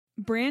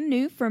Brand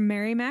new from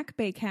Mary Mac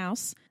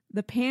Bakehouse,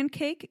 the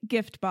Pancake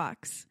Gift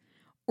Box.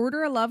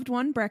 Order a loved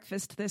one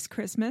breakfast this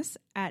Christmas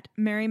at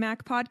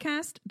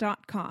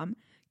marymacpodcast.com.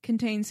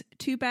 Contains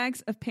 2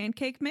 bags of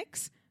pancake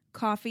mix,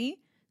 coffee,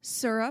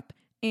 syrup,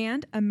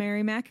 and a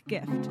Mary Mac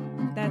gift.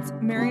 That's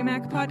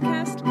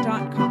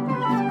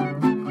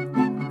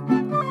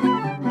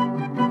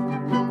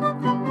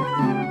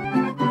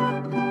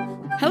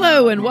marymacpodcast.com.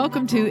 Hello and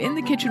welcome to In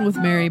the Kitchen with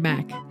Mary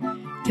Mac.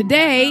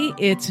 Today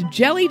it's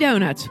jelly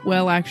donuts.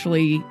 Well,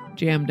 actually,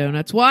 jam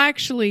donuts.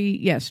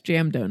 Yes,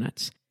 jam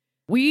donuts.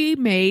 We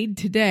made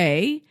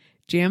today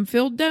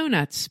jam-filled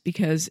donuts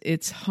because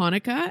it's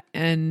Hanukkah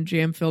and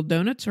jam-filled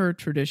donuts are a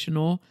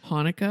traditional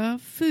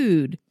Hanukkah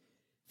food.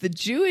 The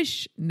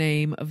Jewish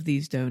name of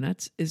these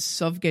donuts is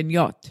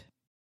sovgenyot.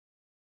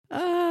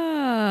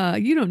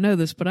 You don't know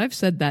this, but I've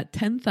said that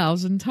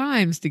 10,000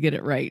 times to get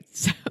it right.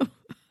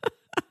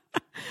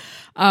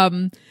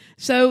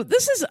 So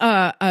this is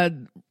a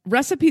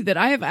recipe that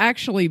I have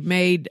actually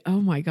made.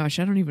 Oh my gosh,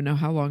 I don't even know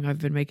how long I've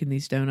been making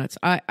these donuts.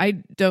 I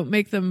don't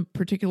make them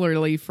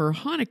particularly for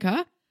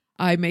Hanukkah.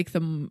 I make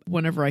them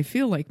whenever I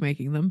feel like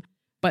making them,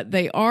 but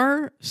they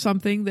are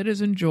something that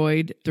is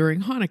enjoyed during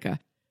Hanukkah.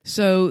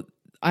 So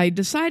I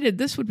decided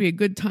this would be a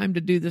good time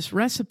to do this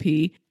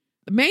recipe,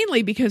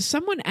 mainly because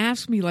someone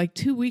asked me like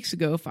 2 weeks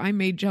ago if I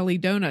made jelly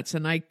donuts,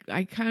 and I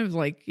kind of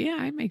like, yeah,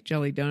 I make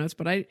jelly donuts,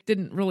 but I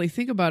didn't really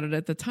think about it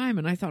at the time,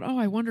 and I thought,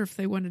 I wonder if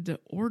they wanted to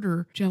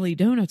order jelly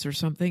donuts or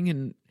something,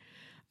 and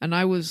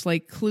I was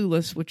like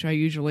clueless, which I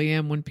usually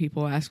am when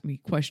people ask me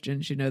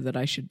questions, that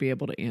I should be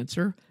able to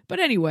answer. But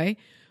anyway,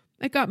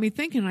 it got me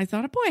thinking. I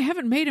thought, boy, I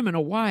haven't made them in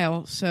a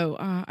while, so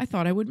I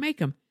thought I would make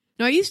them.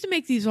 Now, I used to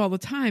make these all the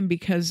time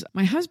because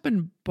my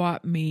husband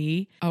bought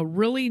me a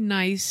really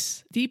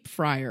nice deep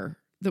fryer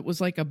that was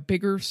like a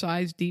bigger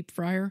size deep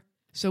fryer.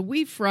 So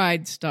we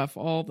fried stuff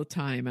all the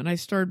time, and I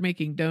started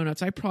making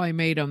donuts. I probably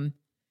made them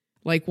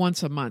like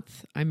once a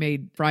month. I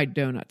made fried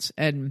donuts,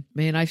 and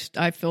man, I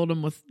filled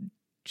them with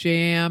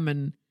jam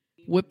and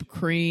whipped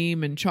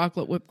cream and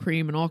chocolate whipped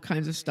cream and all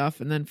kinds of stuff.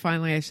 And then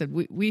finally I said,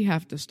 we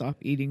have to stop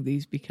eating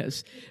these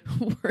because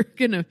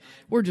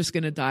we're just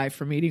gonna die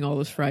from eating all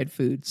this fried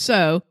food.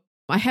 So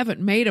I haven't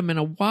made them in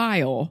a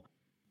while,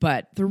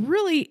 but they're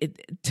really,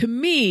 to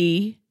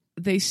me,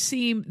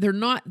 they're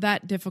not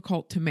that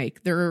difficult to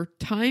make. They're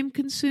time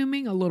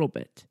consuming a little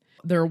bit.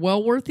 They're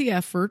well worth the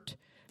effort,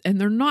 and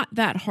they're not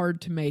that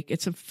hard to make.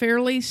 It's a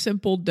fairly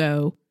simple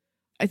dough.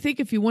 I think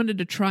if you wanted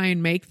to try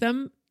and make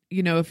them,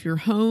 if you're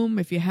home,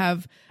 if you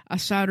have a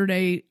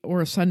Saturday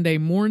or a Sunday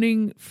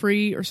morning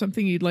free or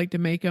something you'd like to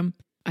make them,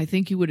 I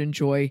think you would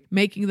enjoy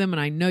making them,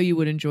 and I know you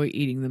would enjoy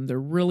eating them. They're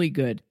really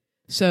good.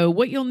 So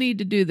what you'll need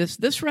to do,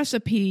 this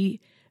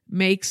recipe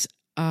makes,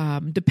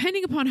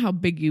 depending upon how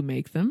big you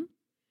make them,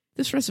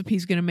 this recipe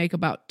is going to make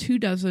about 2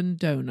 dozen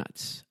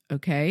donuts,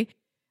 okay?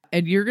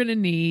 And you're going to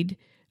need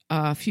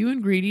a few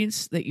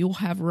ingredients that you'll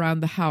have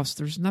around the house.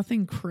 There's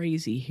nothing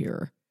crazy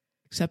here,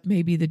 except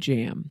maybe the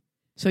jam.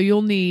 So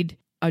you'll need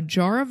a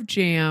jar of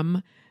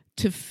jam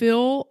to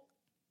fill,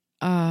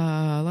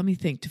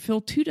 to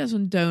fill 2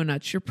 dozen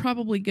donuts. You're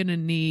probably going to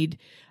need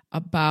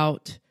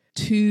about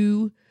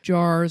 2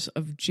 jars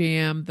of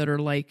jam that are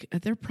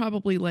they're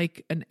probably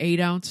like an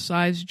 8-ounce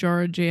size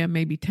jar of jam,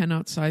 maybe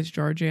 10-ounce size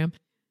jar of jam.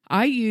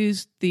 I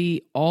used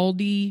the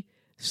Aldi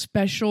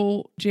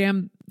special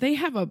jam. They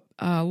have a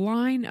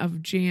line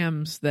of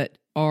jams that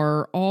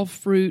are all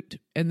fruit,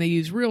 and they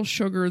use real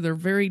sugar. They're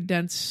very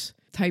dense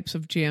types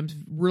of jams,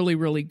 really,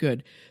 really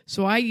good.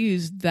 So I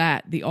used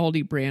the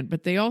Aldi brand,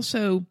 but they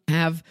also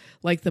have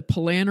like the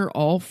Polaner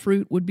all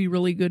fruit would be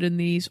really good in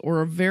these,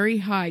 or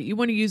you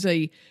want to use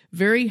a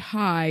very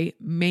high,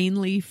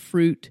 mainly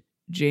fruit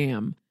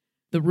jam,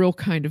 the real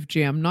kind of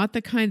jam, not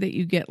the kind that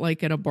you get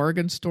like at a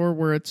bargain store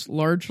where it's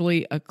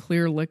largely a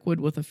clear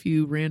liquid with a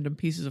few random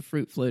pieces of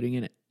fruit floating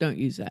in it. Don't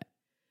use that.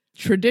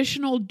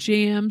 Traditional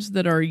jams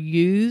that are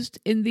used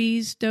in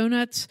these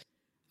donuts,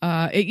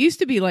 it used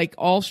to be like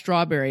all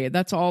strawberry.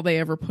 That's all they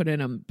ever put in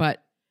them.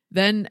 But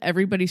then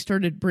everybody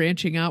started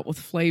branching out with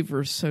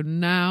flavors. So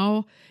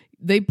now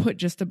they put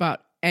just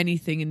about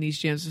anything in these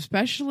jams,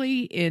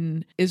 especially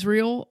in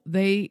Israel.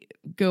 They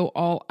go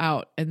all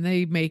out and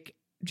they make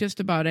just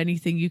about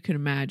anything you can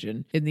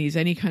imagine in these,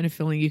 any kind of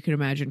filling you can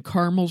imagine.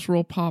 Caramel's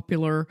real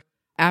popular.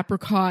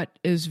 Apricot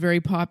is very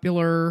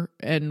popular,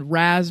 and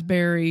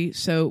raspberry.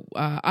 So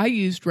I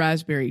used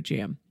raspberry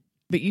jam.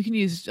 But you can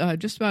use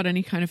just about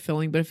any kind of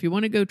filling. But if you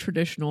want to go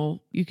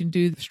traditional, you can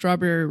do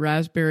strawberry,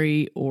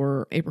 raspberry,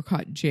 or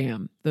apricot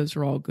jam. Those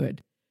are all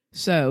good.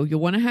 So you'll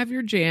want to have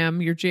your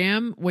jam. Your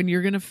jam, when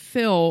you're going to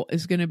fill,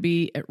 is going to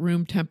be at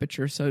room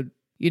temperature. So,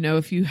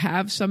 if you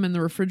have some in the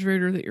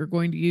refrigerator that you're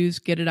going to use,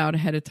 get it out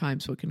ahead of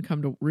time so it can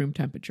come to room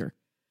temperature.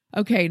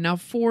 Okay, now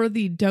for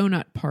the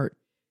donut part,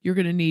 you're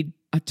going to need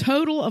a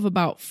total of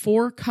about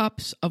 4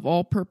 cups of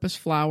all-purpose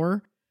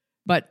flour.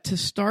 But to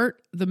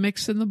start the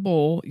mix in the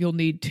bowl, you'll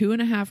need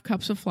 2.5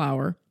 cups of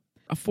flour,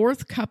 a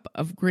 1/4 cup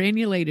of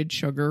granulated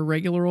sugar,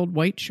 regular old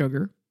white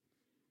sugar,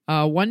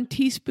 1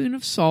 teaspoon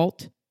of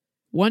salt,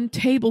 1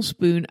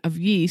 tablespoon of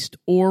yeast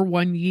or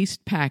 1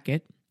 yeast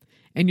packet,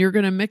 and you're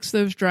going to mix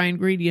those dry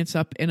ingredients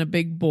up in a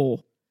big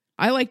bowl.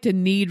 I like to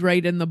knead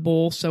right in the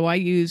bowl, so I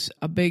use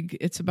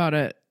it's about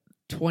a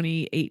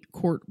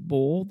 28-quart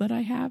bowl that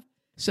I have.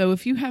 So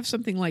if you have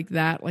something like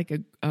that, like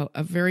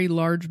a very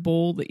large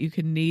bowl that you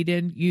can knead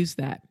in, use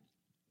that.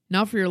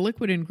 Now for your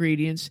liquid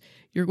ingredients,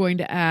 you're going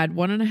to add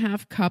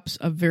 1.5 cups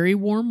of very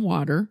warm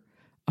water,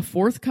 a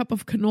 1/4 cup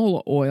of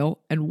canola oil,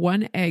 and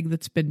 1 egg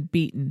that's been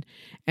beaten.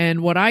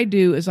 And what I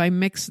do is I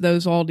mix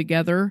those all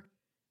together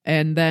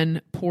and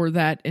then pour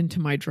that into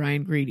my dry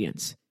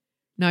ingredients.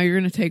 Now you're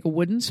going to take a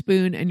wooden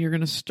spoon and you're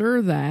going to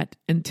stir that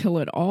until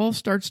it all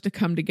starts to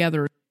come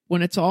together.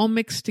 When it's all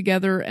mixed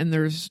together and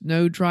there's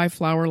no dry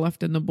flour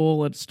left in the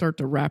bowl, it'll start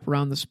to wrap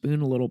around the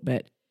spoon a little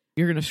bit.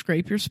 You're going to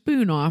scrape your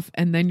spoon off,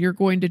 and then you're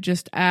going to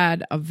just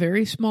add a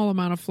very small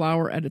amount of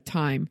flour at a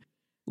time,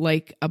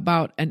 like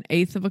about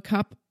 1/8 of a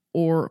cup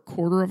or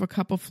 1/4 of a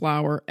cup of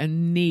flour,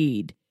 and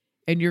knead.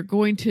 And you're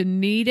going to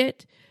knead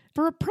it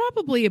for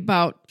probably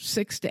about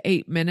 6 to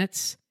 8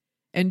 minutes.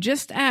 And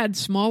just add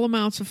small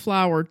amounts of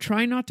flour.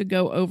 Try not to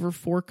go over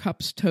 4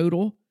 cups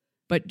total,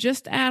 but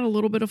just add a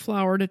little bit of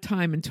flour at a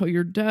time until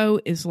your dough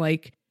is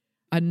like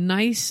a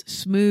nice,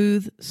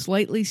 smooth,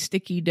 slightly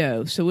sticky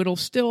dough. So it'll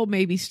still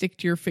maybe stick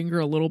to your finger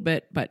a little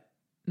bit, but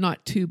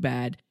not too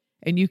bad.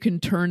 And you can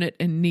turn it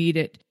and knead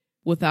it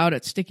without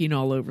it sticking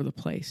all over the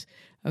place.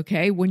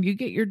 Okay, when you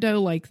get your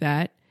dough like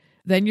that,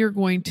 then you're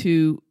going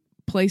to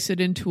place it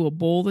into a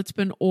bowl that's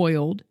been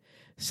oiled.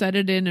 Set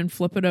it in and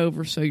flip it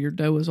over so your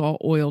dough is all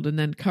oiled, and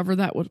then cover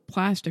that with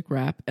plastic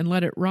wrap and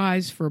let it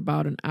rise for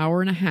about 1.5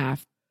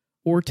 hours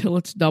or till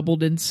it's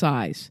doubled in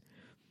size.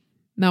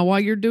 Now,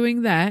 while you're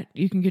doing that,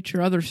 you can get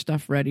your other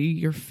stuff ready,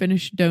 your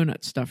finished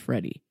donut stuff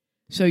ready.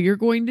 So you're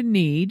going to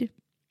need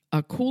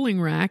a cooling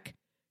rack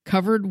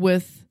covered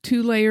with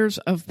 2 layers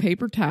of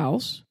paper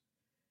towels,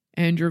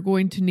 and you're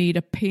going to need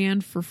a pan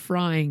for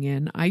frying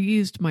in. I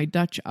used my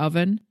Dutch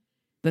oven.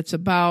 It's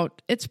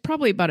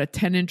probably about a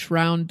 10-inch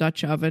round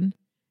Dutch oven.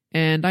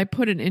 And I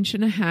put 1.5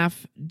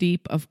 inches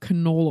deep of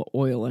canola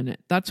oil in it.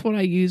 That's what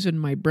I use in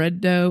my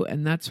bread dough,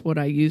 and that's what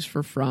I use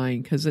for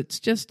frying because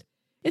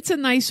it's a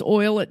nice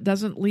oil. It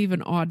doesn't leave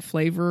an odd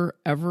flavor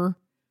ever,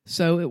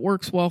 so it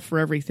works well for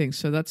everything.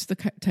 So that's the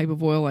type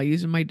of oil I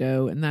use in my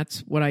dough, and that's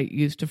what I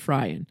use to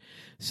fry in.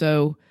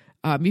 So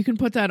you can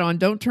put that on.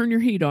 Don't turn your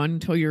heat on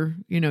until you're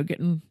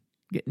getting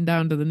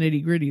down to the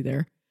nitty gritty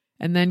there.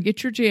 And then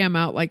get your jam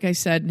out, like I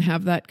said, and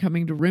have that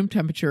coming to room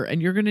temperature.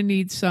 And you're going to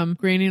need some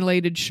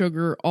granulated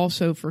sugar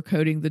also for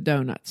coating the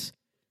donuts.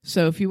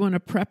 So if you want to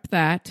prep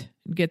that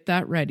and get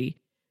that ready.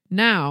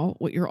 Now,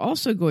 what you're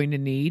also going to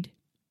need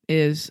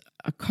is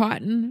a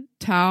cotton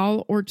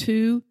towel or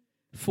 2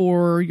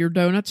 for your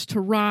donuts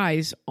to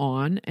rise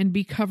on and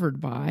be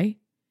covered by.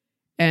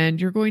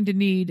 And you're going to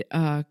need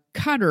a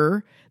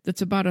cutter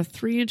that's about a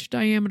 3-inch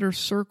diameter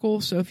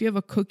circle. So if you have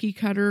a cookie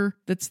cutter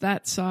that's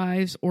that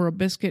size, or a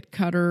biscuit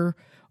cutter,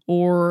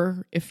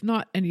 or if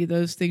not any of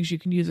those things, you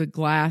can use a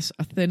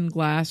thin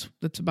glass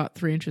that's about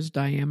 3 inches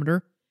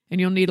diameter. And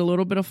you'll need a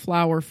little bit of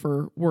flour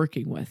for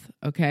working with,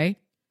 okay?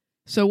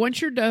 So once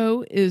your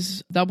dough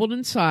is doubled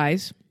in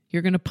size,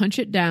 you're going to punch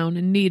it down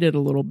and knead it a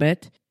little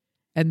bit.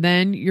 And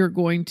then you're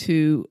going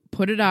to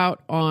put it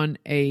out on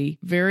a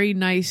very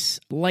nice,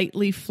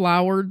 lightly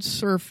floured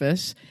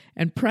surface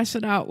and press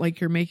it out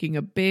like you're making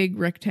a big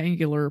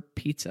rectangular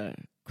pizza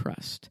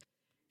crust.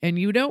 And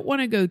you don't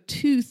want to go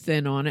too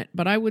thin on it,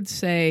 but I would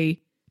say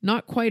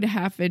not quite a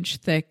 1/2 inch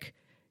thick.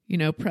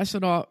 Press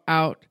it all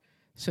out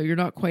so you're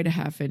not quite a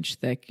 1/2 inch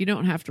thick. You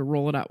don't have to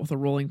roll it out with a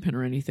rolling pin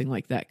or anything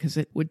like that because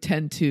it would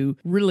tend to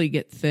really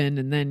get thin,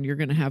 and then you're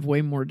going to have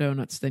way more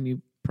donuts than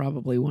you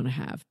probably want to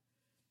have.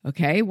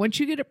 Okay, once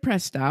you get it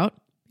pressed out,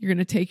 you're going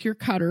to take your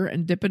cutter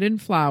and dip it in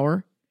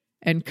flour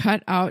and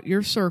cut out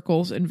your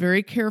circles and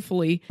very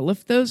carefully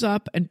lift those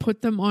up and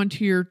put them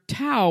onto your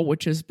towel,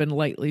 which has been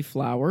lightly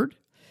floured.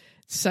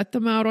 Set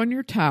them out on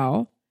your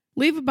towel.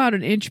 Leave about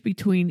 1 inch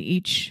between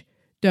each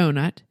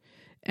donut.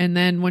 And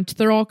then once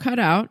they're all cut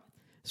out,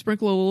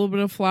 sprinkle a little bit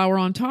of flour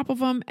on top of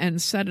them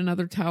and set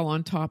another towel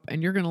on top.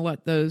 And you're going to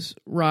let those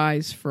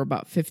rise for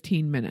about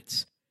 15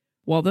 minutes.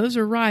 While those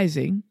are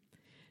rising,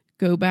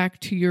 go back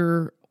to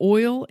your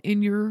oil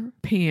in your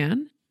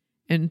pan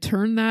and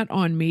turn that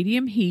on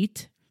medium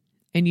heat,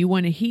 and you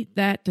want to heat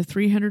that to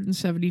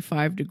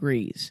 375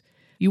 degrees.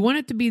 You want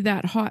it to be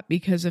that hot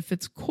because if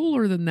it's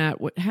cooler than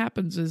that, what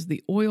happens is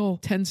the oil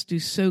tends to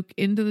soak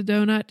into the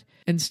donut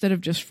instead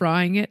of just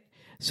frying it.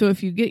 So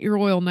if you get your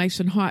oil nice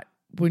and hot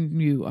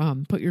when you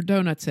put your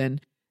donuts in,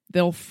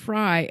 they'll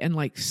fry and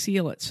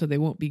seal it so they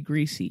won't be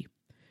greasy.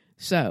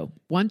 So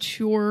once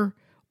your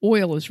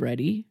oil is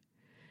ready,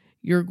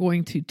 you're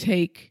going to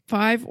take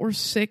 5 or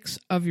 6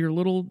 of your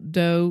little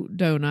dough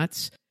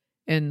donuts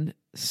and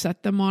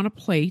set them on a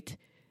plate,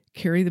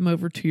 carry them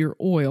over to your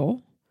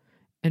oil,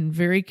 and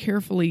very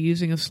carefully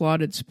using a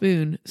slotted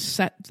spoon,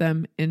 set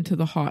them into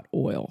the hot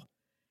oil.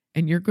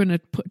 And you're going to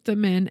put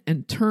them in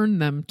and turn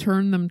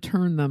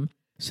them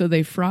so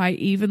they fry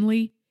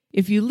evenly.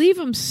 If you leave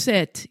them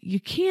sit, you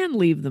can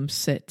leave them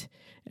sit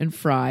and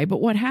fry,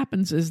 but what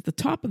happens is the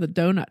top of the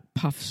donut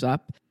puffs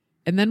up,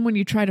 and then when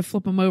you try to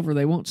flip them over,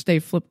 they won't stay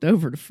flipped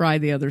over to fry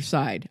the other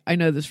side. I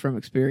know this from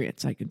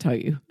experience, I can tell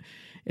you.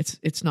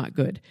 It's not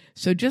good.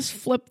 So just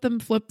flip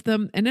them,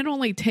 and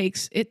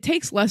it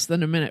takes less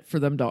than a minute for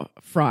them to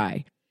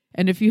fry.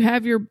 And if you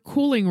have your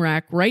cooling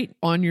rack right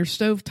on your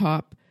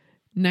stovetop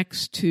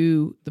next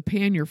to the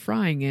pan you're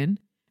frying in,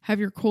 have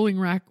your cooling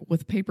rack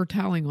with paper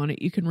toweling on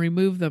it. You can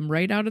remove them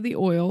right out of the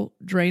oil,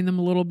 drain them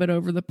a little bit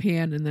over the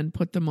pan, and then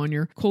put them on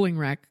your cooling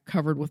rack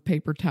covered with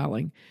paper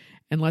toweling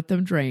and let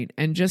them drain.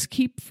 And just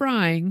keep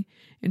frying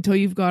until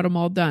you've got them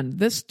all done.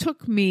 This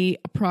took me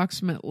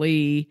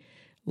approximately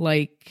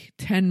like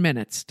 10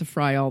 minutes to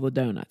fry all the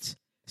donuts.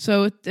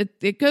 So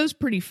it goes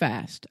pretty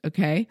fast,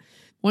 okay?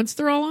 Once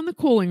they're all on the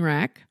cooling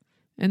rack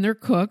and they're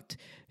cooked,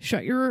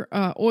 shut your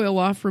oil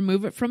off,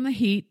 remove it from the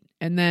heat,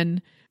 and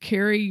then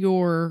carry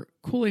your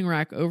cooling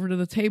rack over to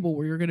the table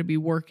where you're going to be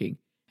working.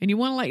 And you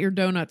want to let your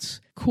donuts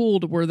cool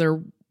to where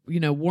they're,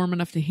 warm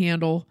enough to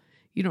handle.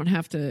 You don't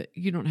have to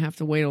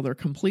wait till they're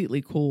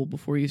completely cool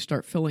before you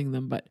start filling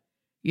them, but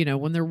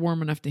when they're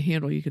warm enough to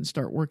handle, you can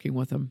start working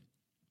with them.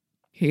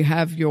 You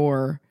have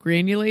your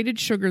granulated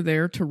sugar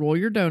there to roll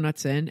your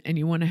donuts in, and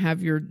you want to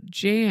have your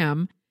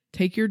jam.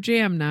 Take your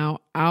jam now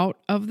out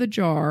of the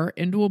jar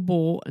into a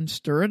bowl and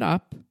stir it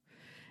up.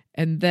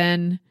 And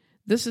then,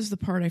 this is the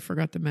part I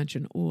forgot to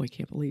mention. Oh, I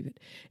can't believe it.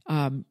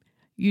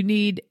 You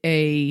need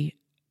a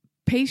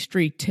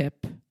pastry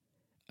tip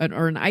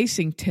or an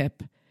icing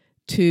tip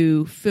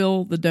to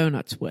fill the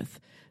donuts with.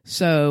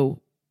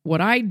 So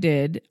what I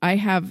did, I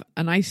have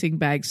an icing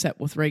bag set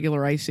with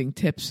regular icing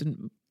tips,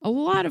 and a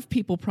lot of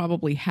people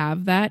probably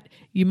have that.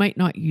 You might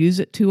not use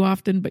it too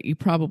often, but you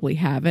probably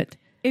have it.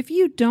 If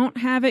you don't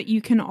have it,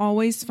 you can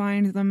always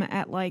find them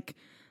at like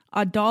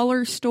a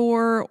dollar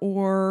store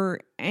or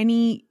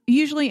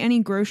usually any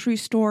grocery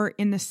store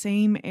in the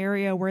same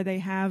area where they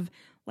have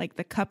like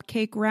the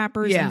cupcake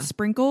wrappers and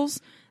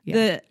sprinkles. Yeah.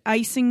 The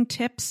icing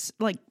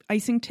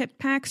tip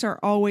packs are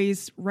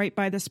always right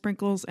by the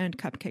sprinkles and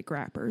cupcake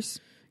wrappers.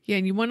 Yeah,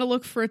 and you want to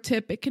look for a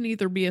tip. It can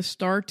either be a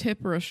star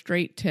tip or a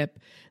straight tip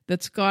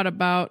that's got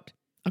about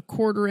a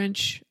 1/4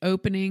 inch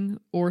opening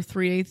or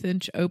 3/8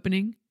 inch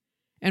opening.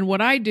 And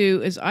what I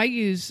do is I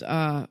use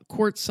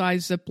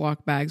quart-size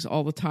Ziploc bags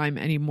all the time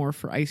anymore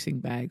for icing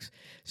bags.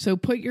 So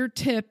put your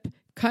tip,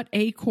 cut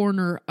a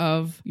corner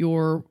of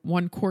your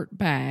 1 quart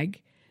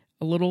bag,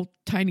 a little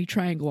tiny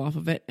triangle off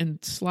of it,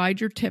 and slide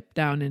your tip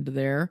down into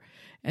there.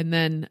 And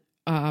then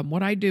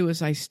what I do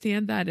is I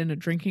stand that in a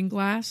drinking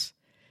glass,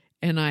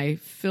 and I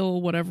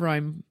fill whatever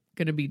I'm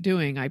going to be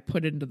doing. I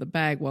put it into the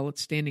bag while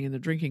it's standing in the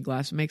drinking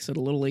glass. It makes it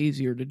a little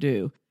easier to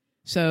do.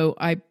 So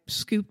I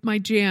scooped my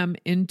jam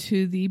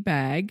into the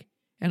bag,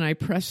 and I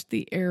pressed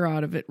the air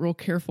out of it real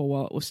careful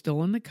while it was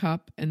still in the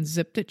cup and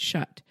zipped it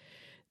shut.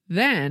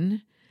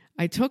 Then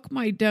I took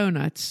my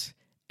donuts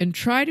and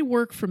try to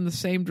work from the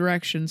same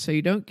direction so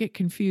you don't get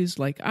confused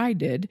like I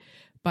did,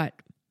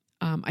 but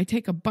I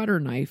take a butter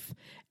knife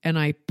and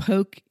I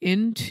poke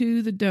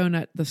into the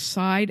donut, the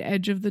side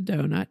edge of the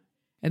donut,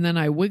 and then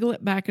I wiggle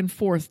it back and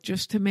forth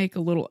just to make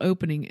a little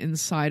opening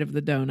inside of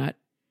the donut.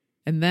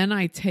 And then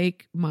I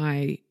take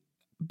my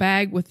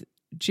bag with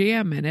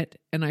jam in it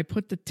and I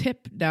put the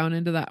tip down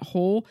into that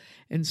hole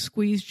and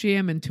squeeze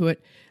jam into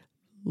it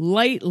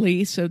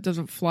lightly so it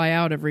doesn't fly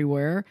out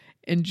everywhere,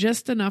 and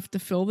just enough to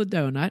fill the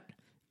donut.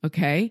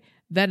 Okay.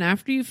 Then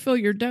after you fill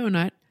your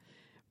donut,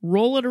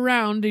 roll it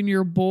around in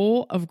your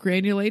bowl of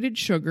granulated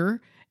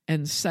sugar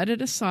and set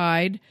it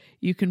aside.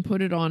 You can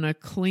put it on a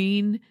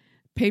clean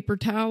paper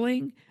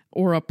toweling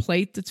or a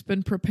plate that's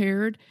been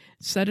prepared.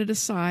 Set it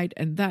aside,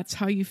 and that's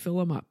how you fill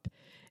them up.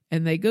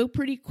 And they go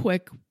pretty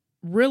quick.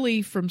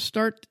 Really, from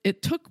start,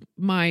 it took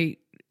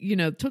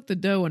took the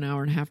dough an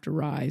hour and a half to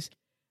rise.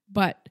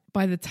 But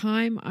by the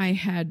time I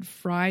had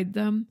fried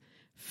them,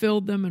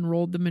 filled them, and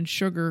rolled them in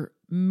sugar,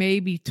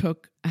 maybe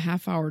took a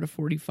half hour to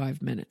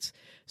 45 minutes.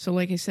 So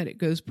like I said, it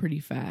goes pretty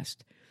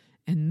fast.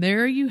 And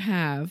there you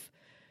have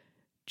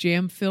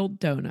jam-filled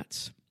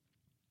donuts.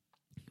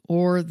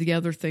 Or the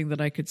other thing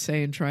that I could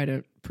say and try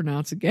to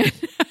pronounce again.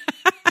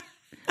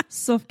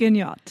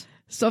 Sofgeniat.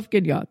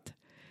 Sofgeniat.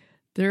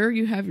 There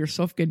you have your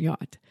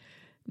sofgeniat.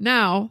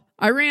 Now,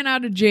 I ran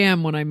out of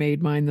jam when I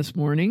made mine this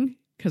morning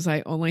because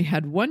I only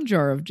had 1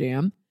 jar of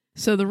jam.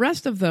 So the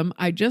rest of them,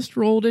 I just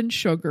rolled in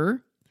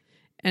sugar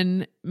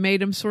and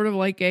made them sort of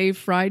like a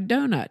fried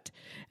donut.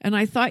 And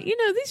I thought,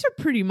 this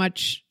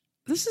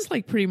is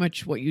like pretty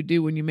much what you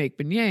do when you make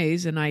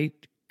beignets. And I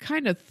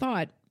kind of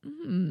thought,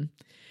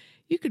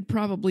 you could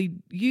probably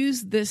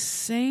use this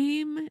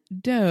same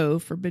dough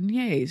for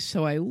beignets.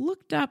 So I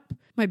looked up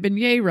my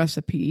beignet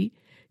recipe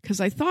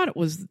because I thought it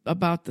was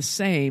about the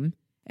same,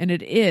 and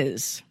it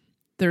is.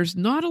 There's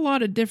not a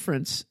lot of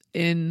difference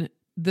in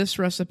this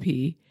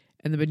recipe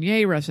and the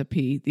beignet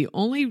recipe. The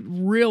only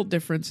real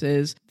difference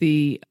is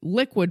the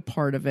liquid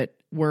part of it,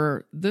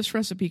 where this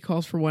recipe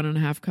calls for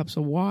 1.5 cups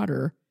of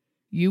water.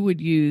 You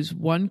would use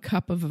 1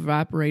 cup of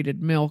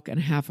evaporated milk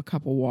and 1/2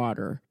 cup of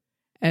water.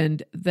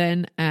 and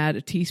then add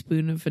a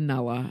teaspoon of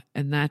vanilla,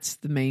 and that's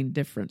the main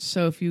difference.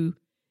 So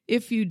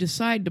if you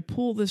decide to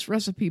pull this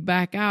recipe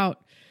back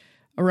out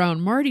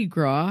around Mardi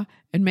Gras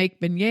and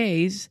make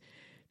beignets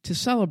to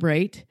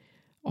celebrate,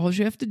 all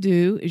you have to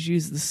do is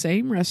use the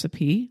same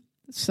recipe,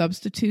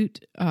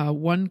 substitute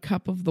 1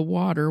 cup of the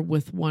water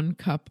with 1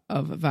 cup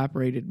of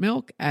evaporated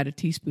milk, add a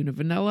teaspoon of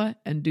vanilla,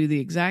 and do the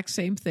exact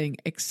same thing,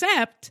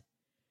 except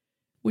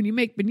when you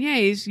make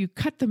beignets, you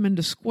cut them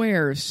into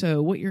squares.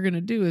 So what you're going to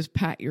do is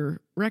pat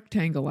your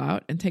rectangle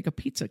out and take a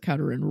pizza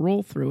cutter and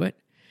roll through it,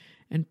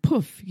 and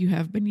poof, you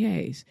have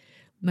beignets.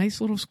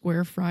 Nice little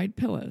square fried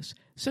pillows.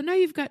 So now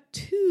you've got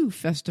 2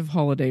 festive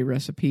holiday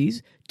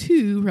recipes,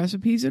 2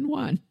 recipes in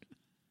one.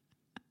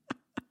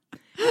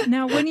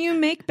 Now, when you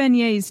make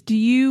beignets, do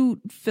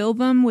you fill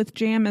them with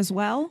jam as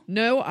well?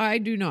 No, I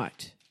do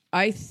not.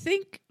 I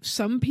think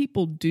some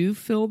people do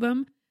fill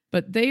them,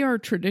 but they are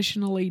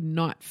traditionally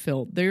not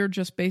filled. They're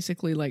just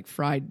basically like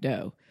fried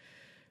dough.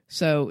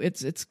 So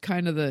it's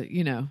kind of the,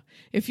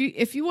 if you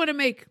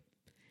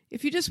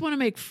just want to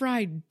make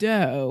fried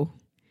dough,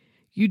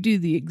 you do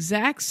the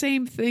exact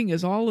same thing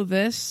as all of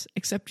this,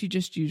 except you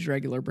just use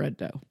regular bread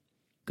dough.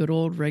 Good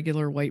old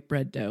regular white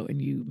bread dough, and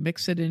you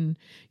mix it in,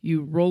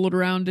 you roll it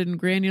around in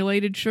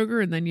granulated sugar,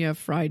 and then you have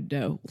fried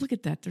dough. Look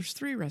at that. There's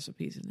 3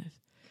 recipes in this.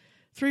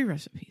 3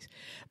 recipes.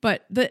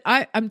 But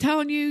I'm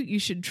telling you, you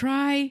should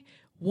try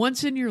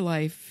once in your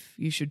life,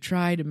 you should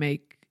try to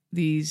make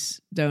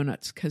these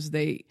donuts, because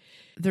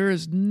there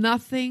is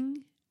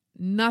nothing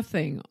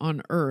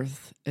on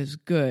earth as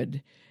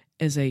good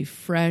as a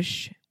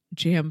fresh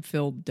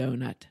jam-filled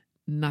donut.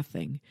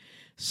 Nothing.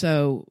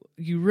 So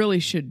you really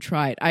should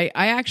try it. I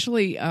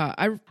actually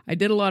I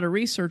did a lot of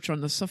research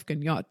on the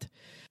Doughnuts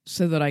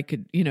so that I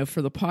could,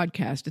 for the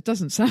podcast. It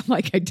doesn't sound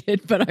like I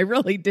did, but I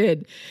really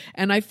did.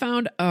 And I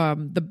found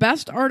the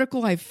best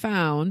article I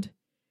found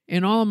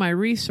in all of my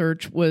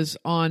research was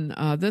on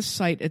this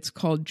site. It's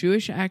called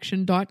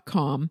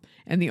JewishAction.com,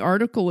 and the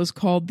article is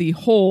called "The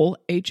Whole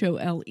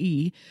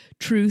HOLE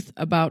Truth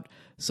About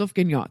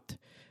Doughnuts."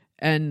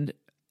 And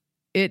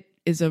it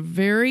is a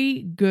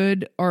very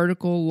good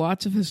article,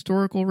 lots of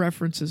historical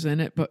references in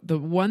it. But the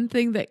one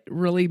thing that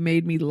really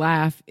made me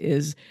laugh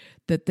is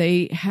that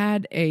they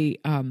had a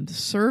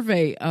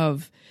survey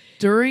of,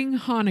 during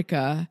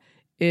Hanukkah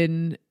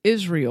in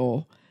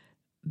Israel,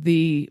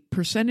 the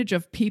percentage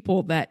of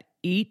people that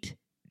eat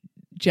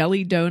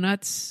jelly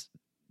donuts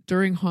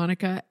during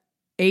Hanukkah,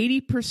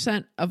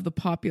 80% of the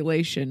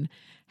population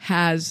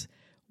has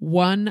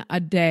one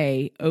a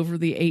day over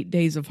the 8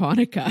 days of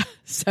Hanukkah.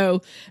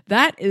 So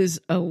that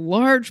is a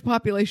large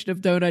population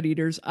of donut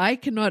eaters. I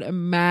cannot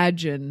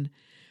imagine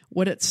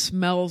what it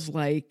smells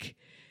like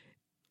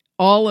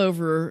all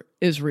over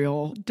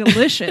Israel.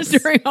 Delicious.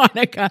 During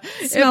Hanukkah.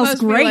 It smells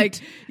great. Like,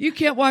 you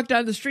can't walk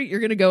down the street. You're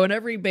going to go in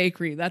every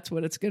bakery. That's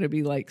what it's going to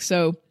be like.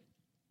 So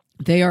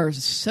they are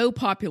so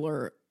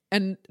popular.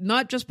 And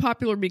not just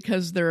popular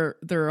because they're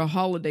a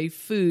holiday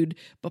food,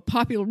 but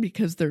popular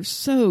because they're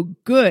so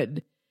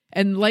good.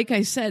 And like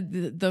I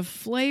said, the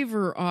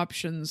flavor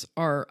options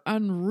are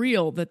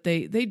unreal. That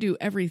they do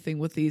everything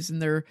with these,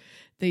 and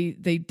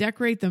they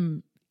decorate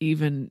them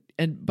even.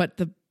 But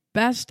the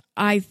best,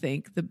 I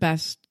think, the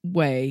best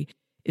way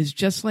is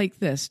just like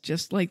this,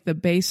 just like the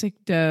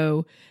basic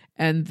dough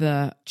and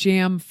the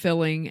jam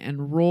filling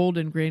and rolled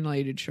in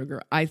granulated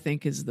sugar. I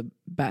think is the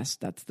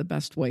best. That's the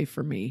best way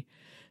for me.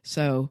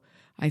 So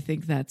I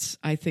think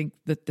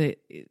that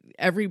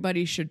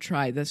everybody should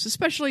try this,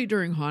 especially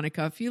during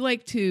Hanukkah. If you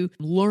like to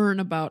learn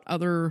about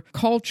other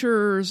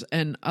cultures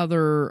and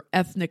other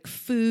ethnic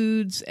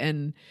foods,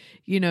 and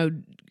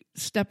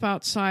step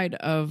outside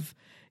of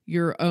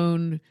your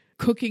own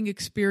cooking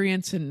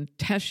experience and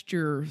test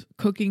your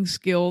cooking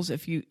skills.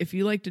 If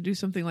you like to do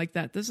something like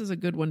that, this is a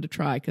good one to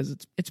try, because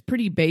it's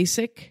pretty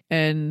basic.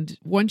 And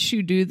once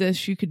you do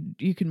this, you can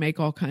make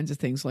all kinds of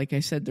things. Like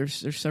I said,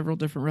 there's several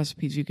different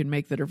recipes you can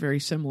make that are very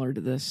similar to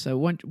this. So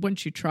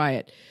once you try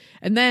it,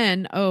 and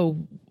then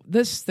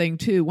this thing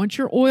too, once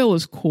your oil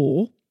is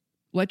cool,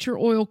 let your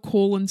oil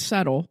cool and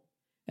settle,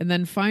 and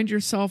then find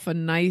yourself a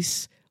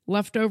nice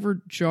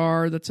leftover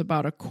jar that's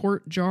about a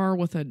quart jar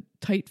with a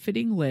tight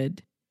fitting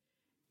lid.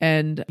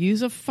 And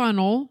use a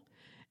funnel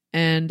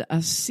and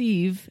a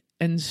sieve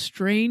and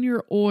strain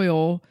your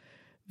oil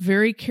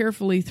very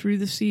carefully through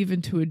the sieve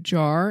into a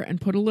jar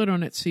and put a lid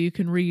on it so you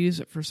can reuse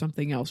it for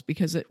something else,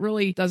 because it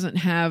really doesn't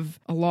have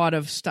a lot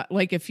of stuff.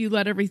 Like if you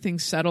let everything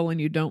settle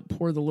and you don't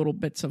pour the little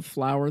bits of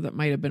flour that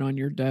might have been on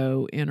your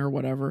dough in or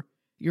whatever,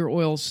 your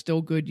oil's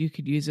still good. You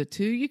could use it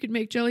too. You could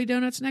make jelly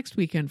donuts next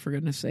weekend, for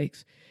goodness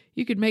sakes.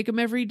 You could make them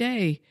every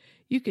day.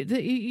 You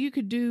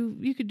could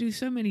do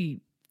so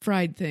many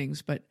fried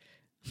things, but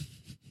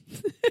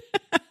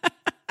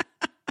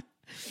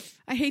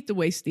I hate to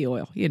waste the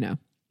oil,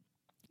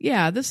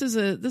 Yeah, this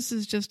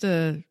is just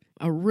a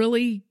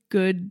really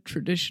good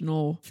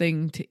traditional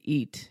thing to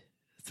eat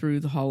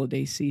through the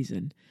holiday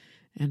season,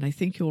 and I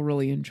think you'll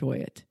really enjoy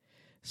it.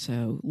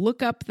 So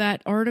look up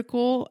that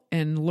article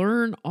and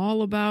learn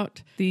all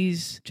about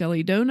these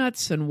jelly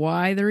donuts and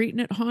why they're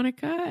eaten at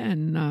Hanukkah,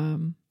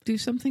 and do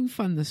something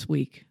fun this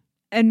week.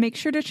 And make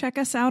sure to check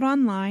us out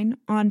online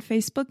on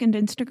Facebook and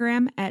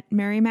Instagram at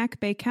Mary Mac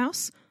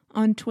Bakehouse,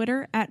 on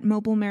Twitter at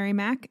Mobile Mary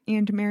Mac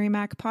and Mary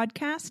Mac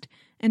Podcast,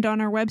 and on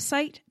our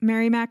website,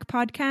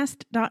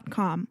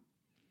 marymacpodcast.com.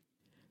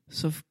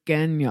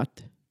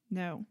 Sofgenyot.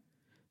 No.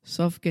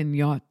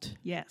 Sofgenyot.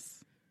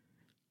 Yes.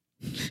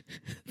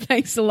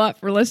 Thanks a lot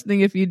for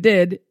listening if you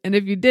did. And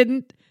if you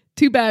didn't,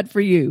 too bad for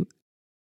you.